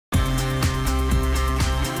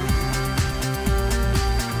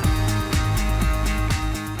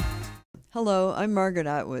Hello, I'm Margaret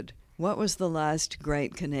Atwood. What was the last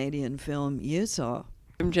great Canadian film you saw?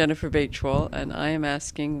 I'm Jennifer Baichwal, and I am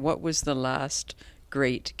asking, what was the last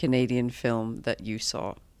great Canadian film that you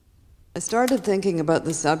saw? I started thinking about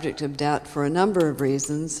the subject of debt for a number of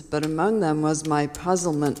reasons, but among them was my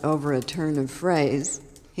puzzlement over a turn of phrase.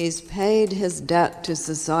 He's paid his debt to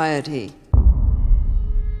society.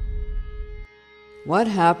 What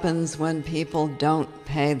happens when people don't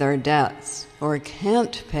pay their debts, or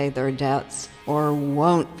can't pay their debts, or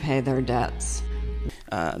won't pay their debts?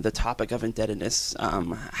 The topic of indebtedness,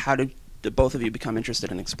 how did both of you become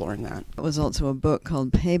interested in exploring that? It was also a book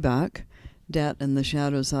called Payback, Debt and the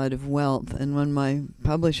Shadow Side of Wealth. And when my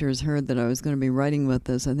publishers heard that I was going to be writing with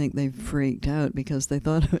this, I think they freaked out because they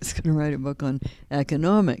thought I was going to write a book on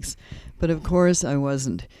economics. But of course I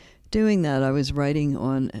wasn't doing that. I was writing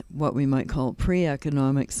on what we might call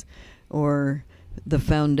pre-economics, or the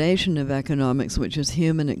foundation of economics, which is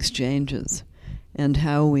human exchanges, and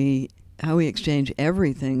how we exchange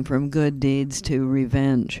everything from good deeds to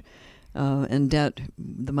revenge. And debt,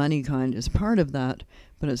 the money kind, is part of that,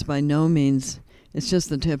 but it's by no means, it's just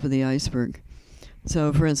the tip of the iceberg.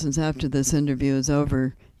 So, for instance, after this interview is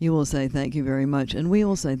over, you will say thank you very much, and we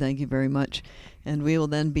will say thank you very much, and we will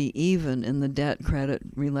then be even in the debt-credit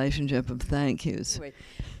relationship of thank yous.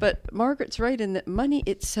 But Margaret's right in that money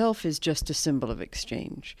itself is just a symbol of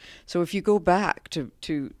exchange. So if you go back to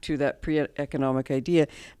that pre-economic idea,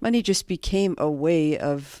 money just became a way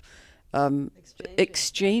of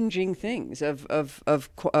exchanging things,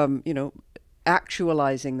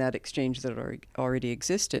 actualizing that exchange that already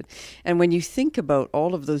existed. And when you think about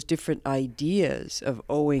all of those different ideas of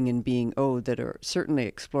owing and being owed that are certainly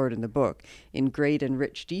explored in the book in great and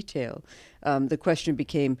rich detail, the question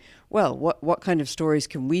became, well, what kind of stories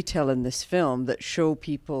can we tell in this film that show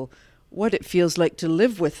people what it feels like to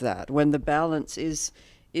live with that when the balance is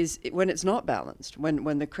when it's not balanced,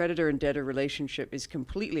 when the creditor and debtor relationship is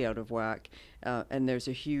completely out of whack, and there's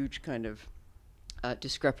a huge kind of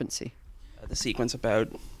discrepancy. The sequence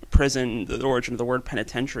about prison, the origin of the word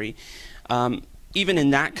penitentiary, even in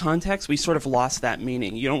that context, we sort of lost that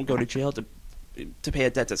meaning. You don't go to jail to pay a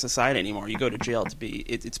debt to society anymore. You go to jail to be,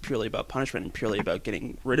 it's purely about punishment and purely about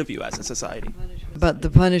getting rid of you as a society. But the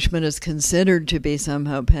punishment is considered to be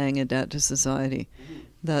somehow paying a debt to society. Mm-hmm.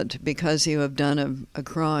 That because you have done a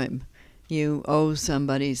crime, you owe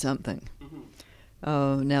somebody something.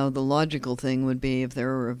 Mm-hmm. Now, the logical thing would be if there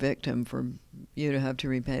were a victim for you to have to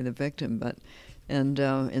repay the victim, but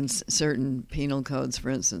in certain penal codes, for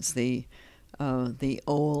instance, the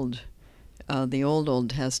old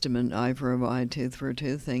Testament eye for an eye, tooth for a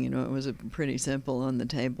tooth thing, it was pretty simple on the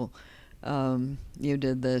table. You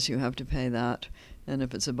did this, you have to pay that, and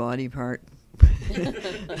if it's a body part.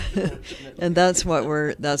 And that's what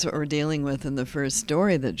we're dealing with in the first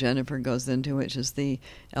story that Jennifer goes into, which is the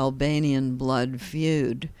Albanian blood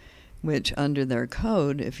feud, which under their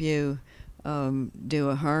code, if you do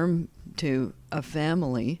a harm to a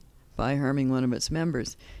family by harming one of its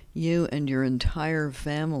members, you and your entire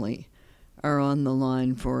family are on the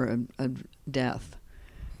line for a death.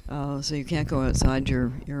 So you can't go outside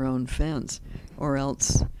your own fence, or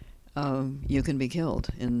else you can be killed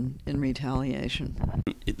in retaliation.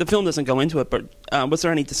 The film doesn't go into it, but was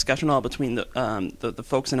there any discussion at all between the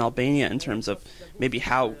folks in Albania in terms of maybe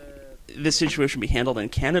how this situation would be handled in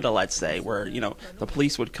Canada, let's say, where the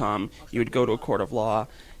police would come, you would go to a court of law,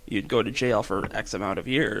 you'd go to jail for X amount of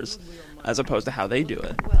years, as opposed to how they do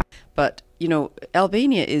it? But,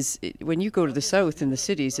 Albania is, when you go to the south in the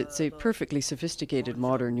cities, it's a perfectly sophisticated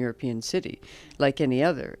modern European city, like any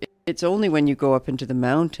other. It's only when you go up into the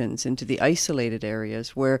mountains, into the isolated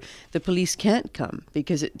areas, where the police can't come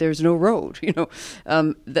because there's no road.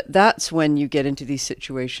 That's when you get into these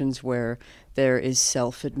situations where there is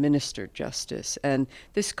self-administered justice. And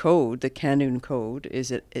this code, the Canon Code,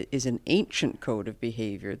 is an ancient code of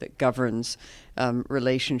behavior that governs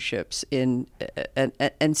relationships and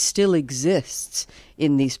still exists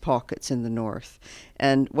in these pockets in the north.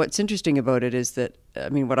 And what's interesting about it is that,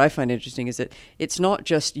 what I find interesting is that it's not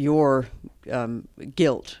just your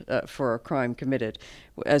guilt for a crime committed.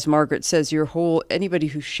 As Margaret says, anybody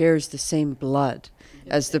who shares the same blood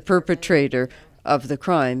as the perpetrator of the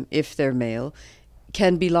crime, if they're male,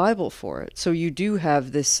 can be liable for it. So you do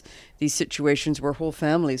have these situations where whole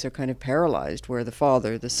families are kind of paralyzed, where the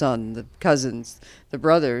father, the son, the cousins, the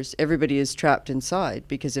brothers, everybody is trapped inside,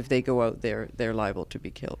 because if they go out there, they're liable to be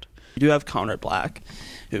killed. You do have Conor Black,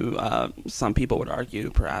 who some people would argue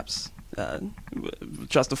perhaps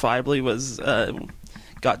justifiably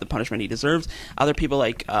got the punishment he deserves. Other people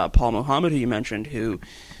like Paul Muhammad, who you mentioned, who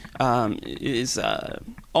is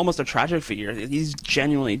almost a tragic figure. He's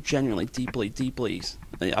genuinely, deeply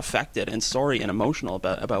affected and sorry and emotional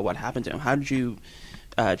about what happened to him. How did you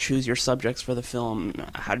choose your subjects for the film?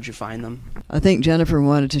 How did you find them? I think Jennifer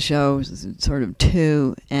wanted to show sort of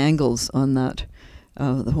two angles on that.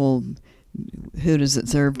 The whole, who does it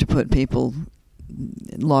serve to put people,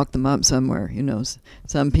 lock them up somewhere? You know,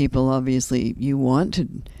 some people, obviously, you want to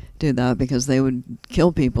do that because they would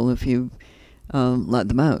kill people if you let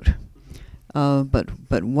them out.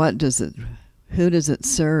 But what does it, who does it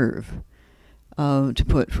serve to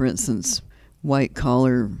put, for instance,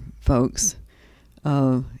 white-collar folks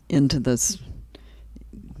into this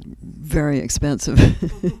very expensive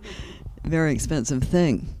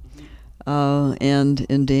thing? And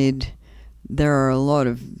indeed, there are a lot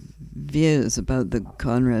of views about the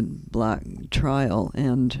Conrad Black trial,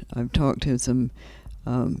 and I've talked to some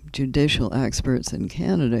judicial experts in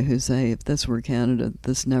Canada who say if this were Canada,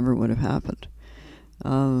 this never would have happened.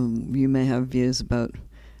 You may have views about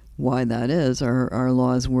why that is. Are our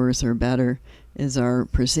laws worse or better? Is our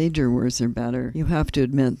procedure worse or better? You have to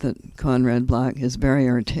admit that Conrad Black is very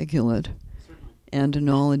articulate and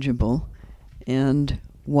knowledgeable, and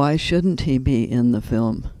why shouldn't he be in the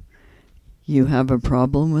film? You have a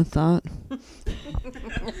problem with that?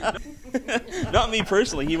 Not me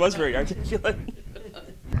personally. He was very articulate.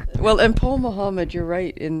 Well, and Paul Muhammad, you're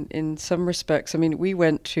right in some respects. I mean, we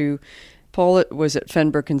went to, Paul was at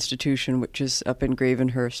Fenbrook Institution, which is up in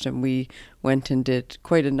Gravenhurst, and we went and did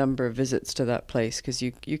quite a number of visits to that place, because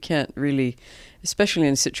you can't really, especially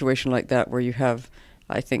in a situation like that where you have,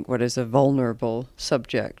 I think, what is a vulnerable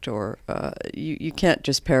subject, or you can't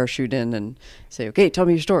just parachute in and say, okay, tell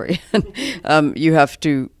me your story. You have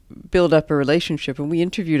to build up a relationship, and we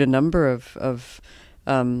interviewed a number of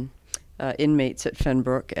inmates at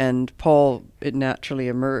Fenbrook, and Paul, it naturally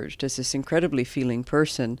emerged as this incredibly feeling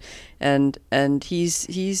person, and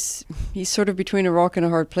he's sort of between a rock and a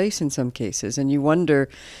hard place in some cases, and you wonder,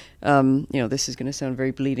 you know, this is going to sound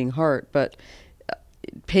very bleeding heart, but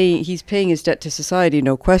he's paying his debt to society,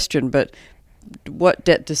 no question, but what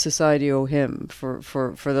debt does society owe him for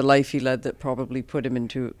the life he led that probably put him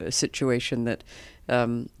into a situation that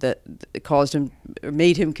caused him, or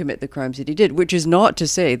made him commit the crimes that he did, which is not to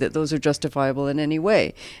say that those are justifiable in any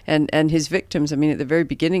way. And his victims, I mean, at the very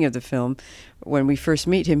beginning of the film, when we first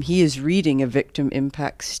meet him, he is reading a victim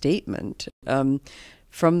impact statement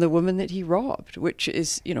from the woman that he robbed, which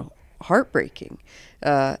is, you know, heartbreaking.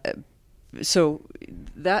 So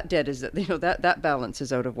that debt is, that, you know, that balance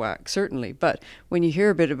is out of whack, certainly. But when you hear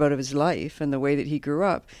a bit about his life and the way that he grew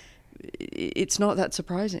up, it's not that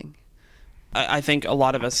surprising. I think a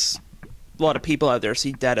lot of people out there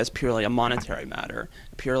see debt as purely a monetary matter,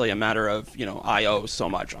 purely a matter of, you know, I owe so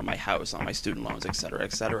much on my house, on my student loans, et cetera,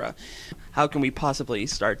 et cetera. How can we possibly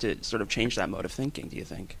start to sort of change that mode of thinking, do you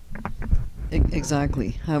think?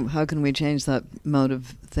 Exactly. How can we change that mode of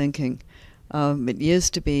thinking? It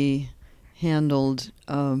used to be handled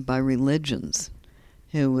by religions,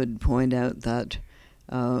 who would point out that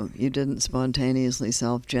you didn't spontaneously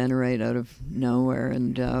self-generate out of nowhere,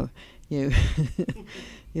 and you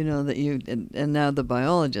you know that you, and now the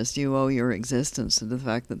biologist, you owe your existence to the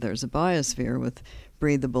fact that there's a biosphere with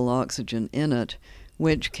breathable oxygen in it,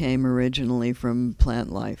 which came originally from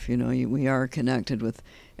plant life. You know, we are connected with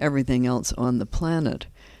everything else on the planet,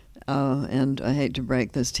 and I hate to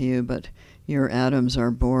break this to you, but your atoms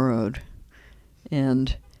are borrowed,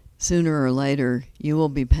 and sooner or later you will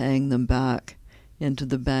be paying them back into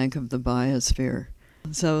the bank of the biosphere.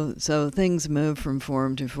 So things move from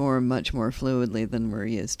form to form much more fluidly than we're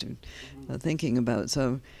used to thinking about.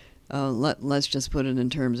 So let's just put it in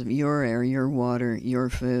terms of your air, your water, your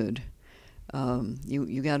food.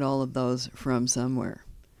 You get all of those from somewhere,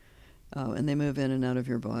 and they move in and out of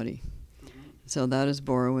your body. So that is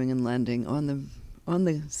borrowing and lending on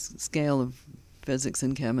the scale of physics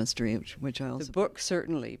and chemistry, which I also... The book,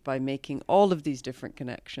 certainly, by making all of these different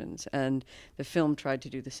connections, and the film tried to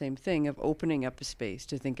do the same thing of opening up a space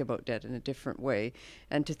to think about debt in a different way,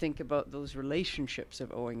 and to think about those relationships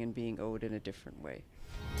of owing and being owed in a different way.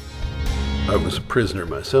 I was a prisoner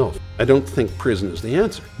myself. I don't think prison is the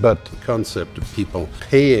answer, but the concept of people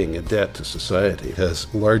paying a debt to society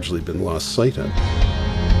has largely been lost sight of.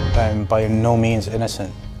 I'm by no means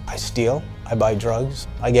innocent. I steal, I buy drugs,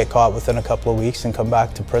 I get caught within a couple of weeks and come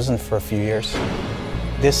back to prison for a few years.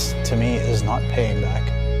 This, to me, is not paying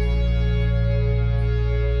back.